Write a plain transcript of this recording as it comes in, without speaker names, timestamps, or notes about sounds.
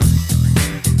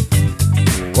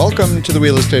Welcome to the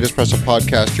Real Estate Espresso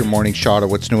Podcast, your morning shot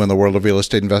of what's new in the world of real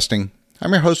estate investing.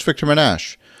 I'm your host, Victor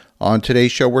Menashe. On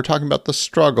today's show, we're talking about the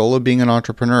struggle of being an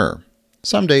entrepreneur.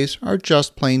 Some days are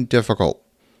just plain difficult.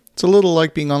 It's a little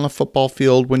like being on the football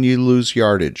field when you lose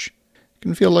yardage. It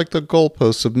can feel like the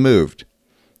goalposts have moved.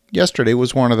 Yesterday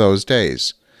was one of those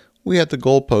days. We had the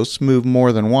goalposts move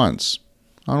more than once.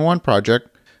 On one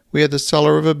project, we had the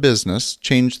seller of a business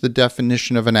change the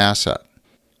definition of an asset.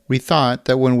 We thought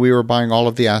that when we were buying all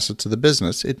of the assets of the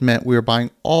business, it meant we were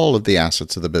buying all of the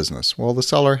assets of the business. Well, the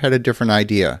seller had a different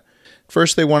idea.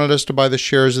 First, they wanted us to buy the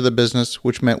shares of the business,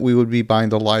 which meant we would be buying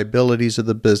the liabilities of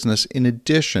the business in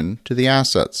addition to the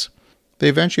assets. They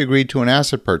eventually agreed to an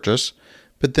asset purchase,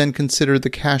 but then considered the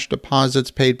cash deposits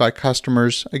paid by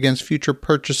customers against future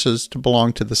purchases to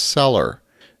belong to the seller.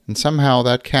 And somehow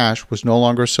that cash was no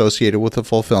longer associated with the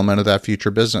fulfillment of that future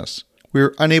business. We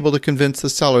were unable to convince the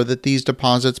seller that these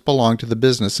deposits belonged to the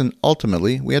business, and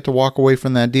ultimately, we had to walk away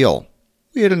from that deal.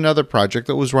 We had another project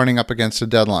that was running up against a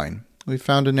deadline. We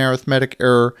found an arithmetic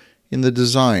error in the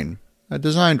design. A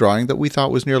design drawing that we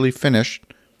thought was nearly finished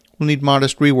will need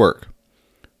modest rework.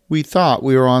 We thought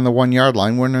we were on the 1 yard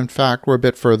line when in fact we're a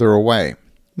bit further away. It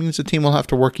means the team will have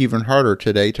to work even harder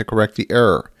today to correct the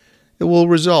error. It will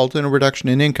result in a reduction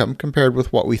in income compared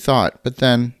with what we thought, but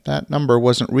then that number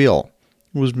wasn't real.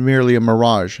 It was merely a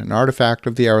mirage, an artifact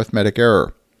of the arithmetic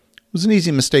error. It was an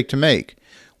easy mistake to make.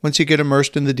 Once you get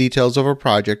immersed in the details of a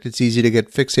project, it's easy to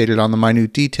get fixated on the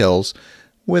minute details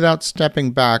without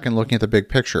stepping back and looking at the big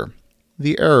picture.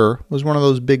 The error was one of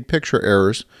those big picture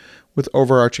errors with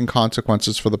overarching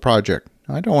consequences for the project.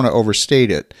 I don't want to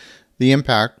overstate it. The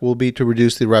impact will be to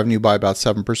reduce the revenue by about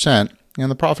 7%, and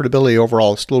the profitability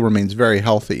overall still remains very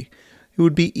healthy. It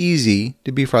would be easy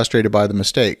to be frustrated by the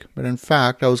mistake, but in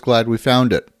fact, I was glad we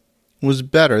found it. It was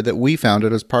better that we found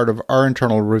it as part of our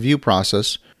internal review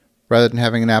process rather than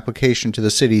having an application to the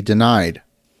city denied.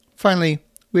 Finally,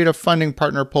 we had a funding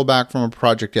partner pull back from a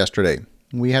project yesterday.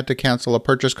 We had to cancel a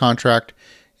purchase contract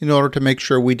in order to make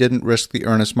sure we didn't risk the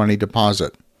earnest money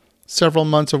deposit. Several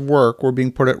months of work were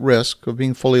being put at risk of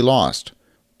being fully lost.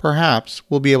 Perhaps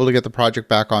we'll be able to get the project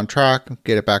back on track,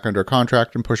 get it back under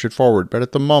contract, and push it forward, but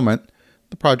at the moment,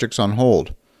 the project's on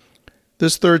hold.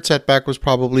 This third setback was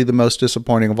probably the most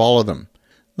disappointing of all of them.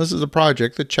 This is a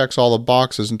project that checks all the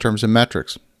boxes in terms of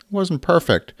metrics. It wasn't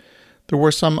perfect. There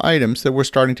were some items that were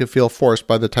starting to feel forced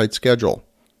by the tight schedule.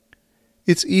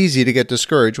 It's easy to get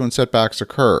discouraged when setbacks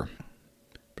occur.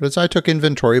 But as I took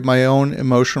inventory of my own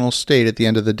emotional state at the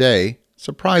end of the day,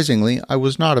 surprisingly, I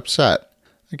was not upset.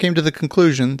 I came to the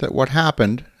conclusion that what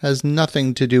happened has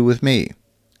nothing to do with me.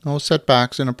 Those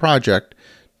setbacks in a project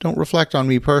don't reflect on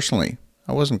me personally.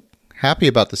 I wasn't happy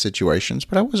about the situations,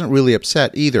 but I wasn't really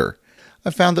upset either. I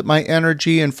found that my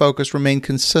energy and focus remained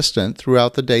consistent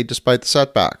throughout the day despite the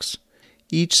setbacks.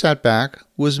 Each setback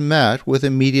was met with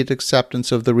immediate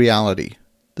acceptance of the reality.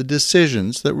 The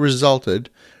decisions that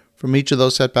resulted from each of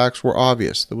those setbacks were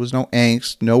obvious. There was no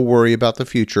angst, no worry about the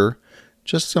future,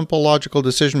 just simple logical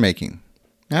decision-making.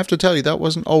 I have to tell you, that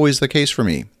wasn't always the case for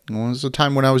me. There was a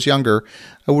time when I was younger,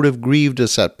 I would have grieved a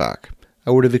setback. I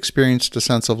would have experienced a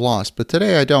sense of loss, but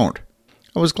today I don't.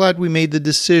 I was glad we made the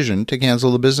decision to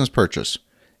cancel the business purchase.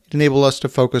 It enabled us to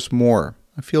focus more.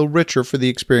 I feel richer for the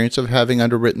experience of having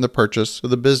underwritten the purchase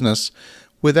of the business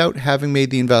without having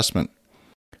made the investment.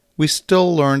 We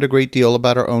still learned a great deal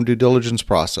about our own due diligence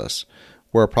process,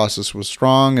 where our process was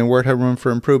strong and where it had room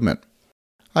for improvement.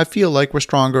 I feel like we're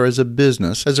stronger as a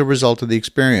business as a result of the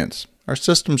experience. Our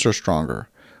systems are stronger.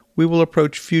 We will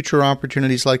approach future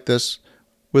opportunities like this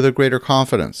with a greater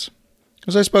confidence.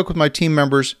 As I spoke with my team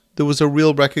members, there was a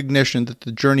real recognition that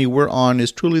the journey we're on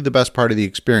is truly the best part of the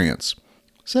experience.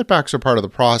 Setbacks are part of the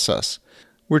process.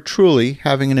 We're truly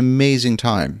having an amazing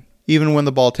time, even when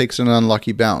the ball takes an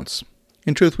unlucky bounce.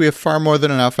 In truth, we have far more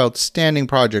than enough outstanding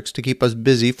projects to keep us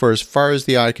busy for as far as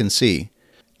the eye can see.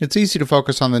 It's easy to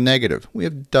focus on the negative. We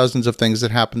have dozens of things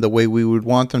that happen the way we would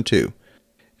want them to.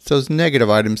 It's those negative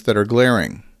items that are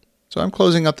glaring. So I'm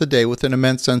closing up the day with an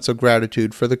immense sense of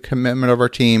gratitude for the commitment of our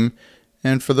team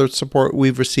and for the support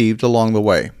we've received along the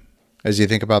way. As you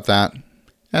think about that,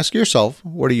 ask yourself,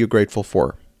 what are you grateful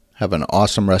for? Have an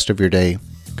awesome rest of your day.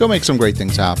 Go make some great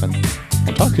things happen.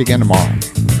 I'll talk to you again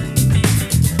tomorrow.